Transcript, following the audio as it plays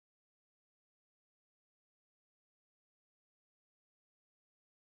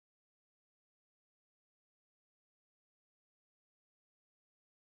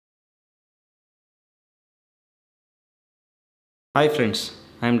Hi friends,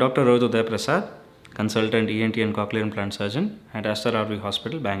 I am Dr. Rohit Udaya Prasad, Consultant-ENT and Cochlear Implant Surgeon at Aster RV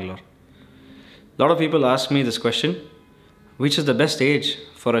Hospital, Bangalore. A lot of people ask me this question, which is the best age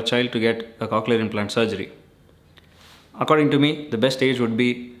for a child to get a cochlear implant surgery? According to me, the best age would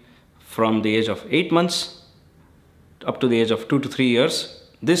be from the age of 8 months up to the age of 2 to 3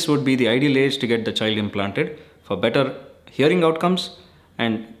 years. This would be the ideal age to get the child implanted for better hearing outcomes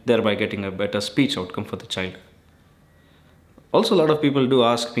and thereby getting a better speech outcome for the child. Also, a lot of people do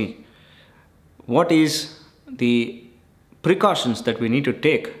ask me, what is the precautions that we need to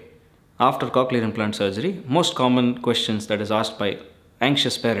take after cochlear implant surgery? Most common questions that is asked by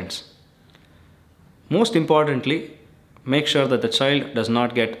anxious parents. Most importantly, make sure that the child does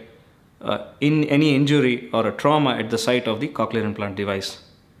not get any injury or a trauma at the site of the cochlear implant device.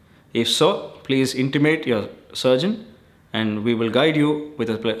 If so, please intimate your surgeon and we will guide you with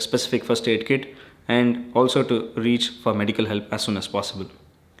a specific first aid kit and also to reach for medical help as soon as possible.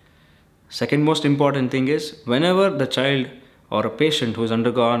 Second most important thing is, whenever the child or a patient who has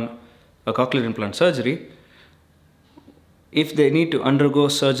undergone a cochlear implant surgery, if they need to undergo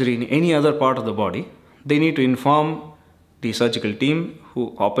surgery in any other part of the body, they need to inform the surgical team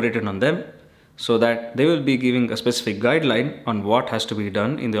who operated on them so that they will be giving a specific guideline on what has to be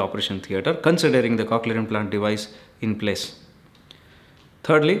done in the operation theatre considering the cochlear implant device in place.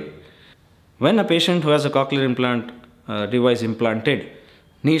 Thirdly, when a patient who has a cochlear implant device implanted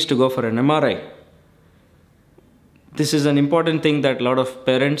needs to go for an MRI, this is an important thing that a lot of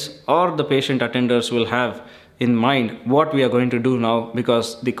parents or the patient attenders will have in mind what we are going to do now,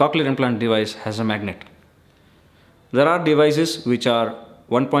 because the cochlear implant device has a magnet. There are devices which are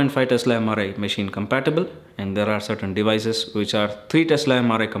 1.5 Tesla MRI machine compatible, and there are certain devices which are 3 Tesla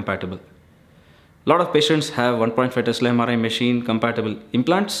MRI compatible. A lot of patients have 1.5 Tesla MRI machine compatible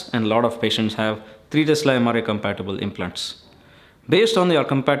implants and a lot of patients have 3 Tesla MRI compatible implants. Based on your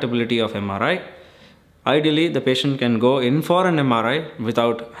compatibility of MRI, ideally the patient can go in for an MRI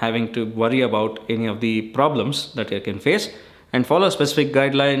without having to worry about any of the problems that they can face and follow a specific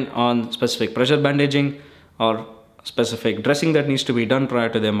guideline on specific pressure bandaging or specific dressing that needs to be done prior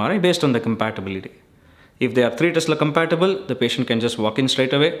to the MRI based on the compatibility. If they are 3 Tesla compatible, the patient can just walk in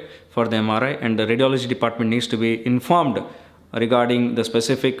straight away for the MRI and the radiology department needs to be informed regarding the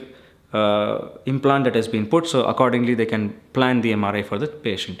specific implant that has been put, so accordingly they can plan the MRI for the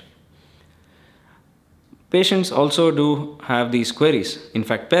patient. Patients also do have these queries. In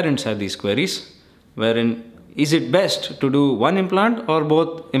fact, parents have these queries wherein is it best to do one implant or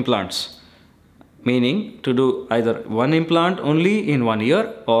both implants? Meaning to do either one implant only in 1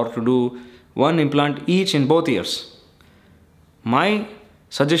 year or to do one implant each in both years. My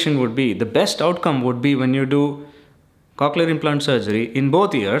suggestion would be, the best outcome would be when you do cochlear implant surgery in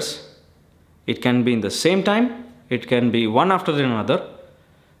both years. It can be in the same time, it can be one after another.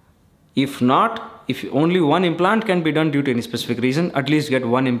 If not, if only one implant can be done due to any specific reason, at least get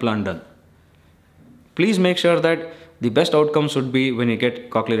one implant done. Please make sure that the best outcomes would be when you get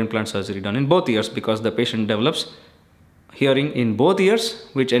cochlear implant surgery done in both ears, because the patient develops hearing in both ears,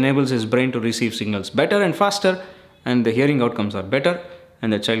 which enables his brain to receive signals better and faster, and the hearing outcomes are better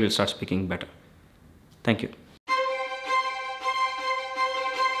and the child will start speaking better. Thank you.